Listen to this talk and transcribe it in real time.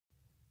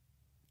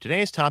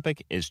Today's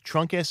topic is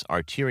Truncus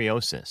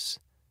Arteriosus.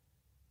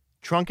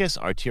 Truncus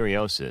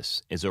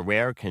Arteriosus is a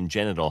rare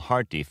congenital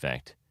heart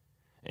defect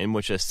in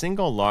which a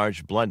single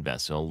large blood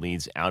vessel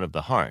leads out of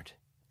the heart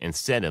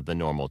instead of the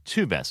normal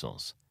two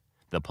vessels,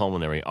 the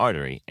pulmonary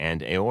artery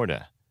and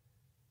aorta.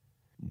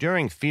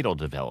 During fetal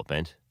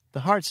development,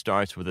 the heart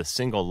starts with a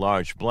single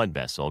large blood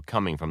vessel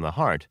coming from the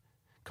heart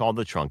called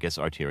the truncus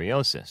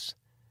arteriosus.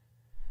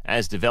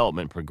 As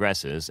development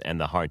progresses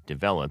and the heart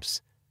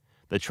develops,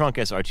 the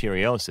truncus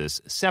arteriosus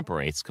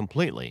separates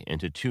completely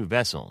into two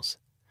vessels,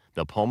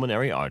 the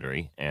pulmonary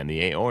artery and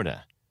the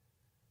aorta.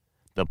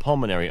 The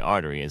pulmonary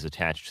artery is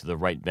attached to the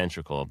right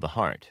ventricle of the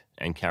heart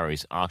and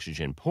carries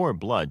oxygen-poor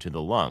blood to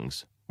the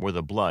lungs, where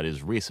the blood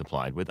is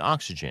resupplied with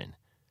oxygen.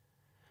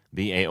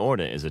 The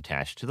aorta is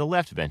attached to the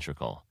left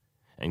ventricle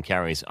and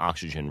carries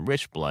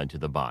oxygen-rich blood to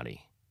the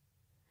body.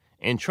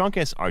 In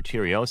truncus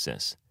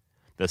arteriosus,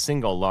 the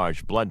single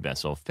large blood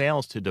vessel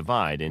fails to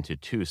divide into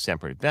two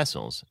separate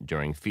vessels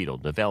during fetal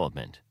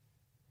development.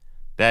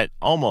 That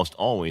almost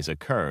always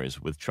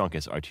occurs with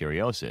truncus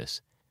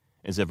arteriosus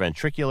is a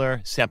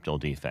ventricular septal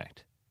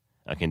defect,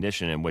 a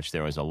condition in which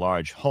there is a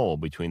large hole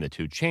between the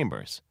two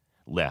chambers,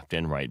 left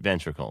and right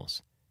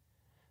ventricles.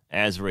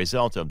 As a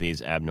result of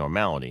these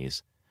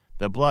abnormalities,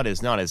 the blood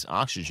is not as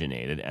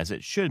oxygenated as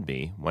it should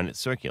be when it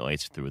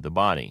circulates through the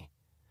body.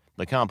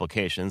 The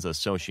complications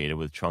associated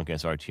with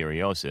truncus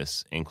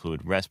arteriosus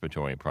include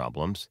respiratory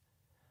problems,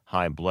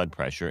 high blood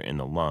pressure in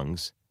the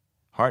lungs,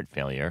 heart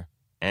failure,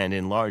 and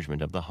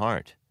enlargement of the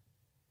heart.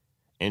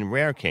 In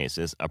rare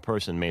cases, a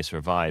person may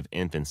survive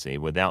infancy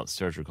without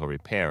surgical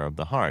repair of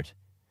the heart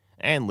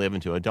and live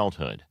into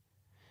adulthood,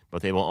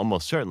 but they will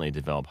almost certainly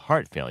develop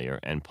heart failure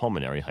and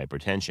pulmonary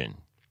hypertension.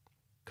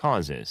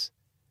 Causes.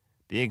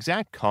 The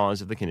exact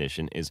cause of the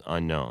condition is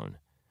unknown.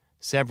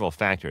 Several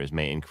factors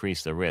may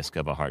increase the risk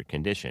of a heart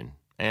condition,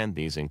 and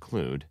these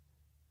include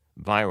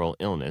viral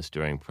illness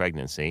during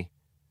pregnancy,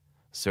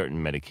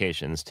 certain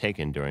medications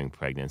taken during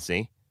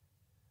pregnancy,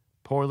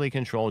 poorly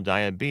controlled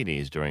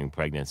diabetes during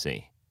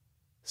pregnancy,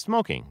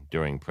 smoking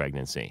during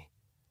pregnancy,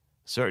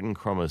 certain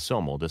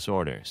chromosomal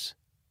disorders.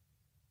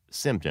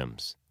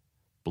 Symptoms: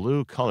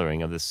 blue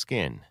coloring of the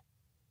skin,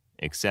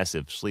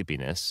 excessive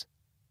sleepiness,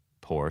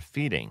 poor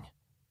feeding,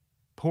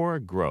 poor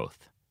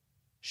growth,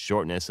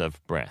 shortness of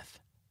breath,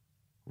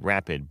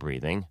 rapid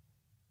breathing,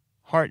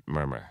 heart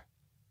murmur.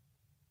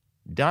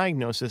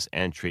 Diagnosis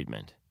and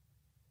treatment.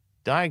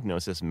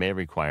 Diagnosis may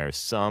require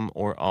some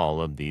or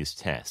all of these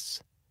tests: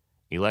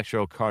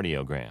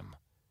 electrocardiogram,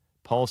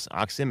 pulse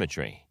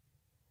oximetry,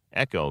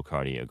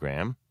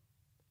 echocardiogram,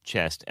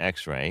 chest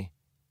X-ray,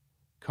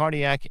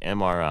 cardiac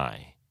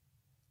MRI,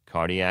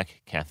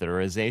 cardiac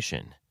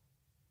catheterization.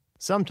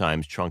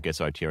 Sometimes truncus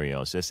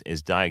arteriosus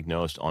is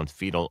diagnosed on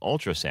fetal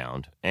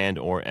ultrasound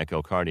and/or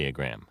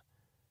echocardiogram.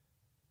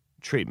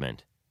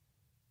 Treatment.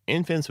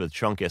 Infants with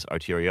truncus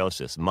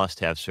arteriosus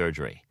must have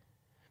surgery.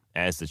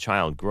 As the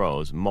child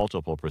grows,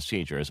 multiple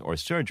procedures or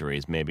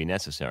surgeries may be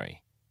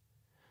necessary.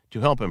 To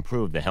help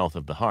improve the health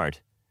of the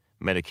heart,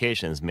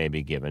 medications may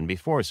be given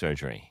before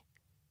surgery.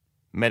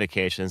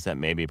 Medications that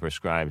may be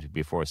prescribed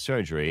before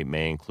surgery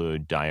may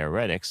include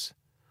diuretics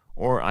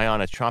or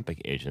ionotropic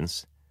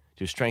agents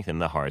to strengthen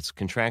the heart's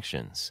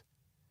contractions.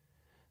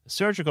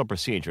 Surgical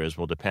procedures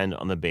will depend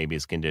on the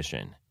baby's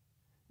condition.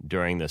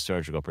 During the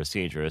surgical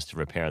procedures to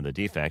repair the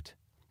defect,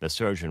 the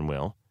surgeon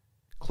will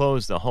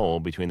close the hole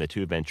between the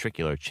two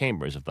ventricular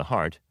chambers of the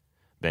heart,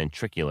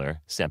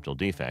 ventricular septal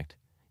defect,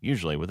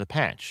 usually with a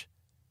patch,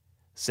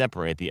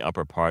 separate the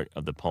upper part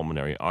of the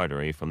pulmonary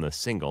artery from the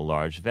single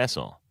large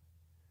vessel,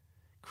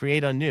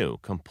 create a new,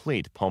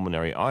 complete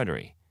pulmonary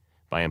artery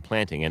by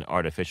implanting an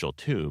artificial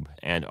tube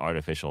and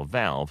artificial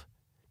valve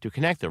to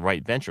connect the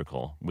right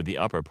ventricle with the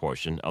upper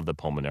portion of the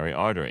pulmonary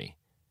artery.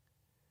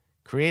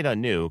 Create a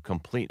new,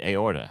 complete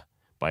aorta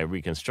by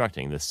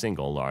reconstructing the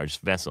single large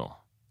vessel.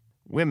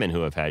 Women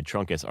who have had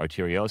truncus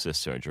arteriosus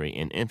surgery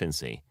in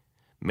infancy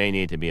may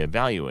need to be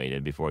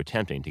evaluated before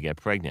attempting to get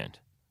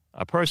pregnant.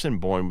 A person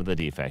born with a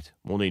defect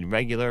will need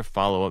regular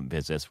follow-up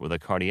visits with a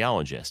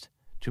cardiologist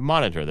to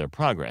monitor their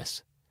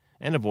progress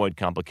and avoid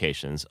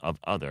complications of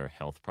other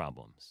health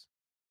problems.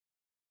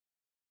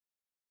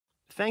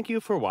 Thank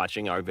you for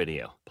watching our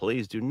video.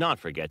 Please do not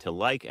forget to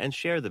like and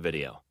share the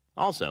video.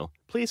 Also,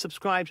 please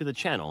subscribe to the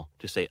channel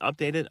to stay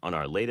updated on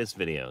our latest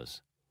videos.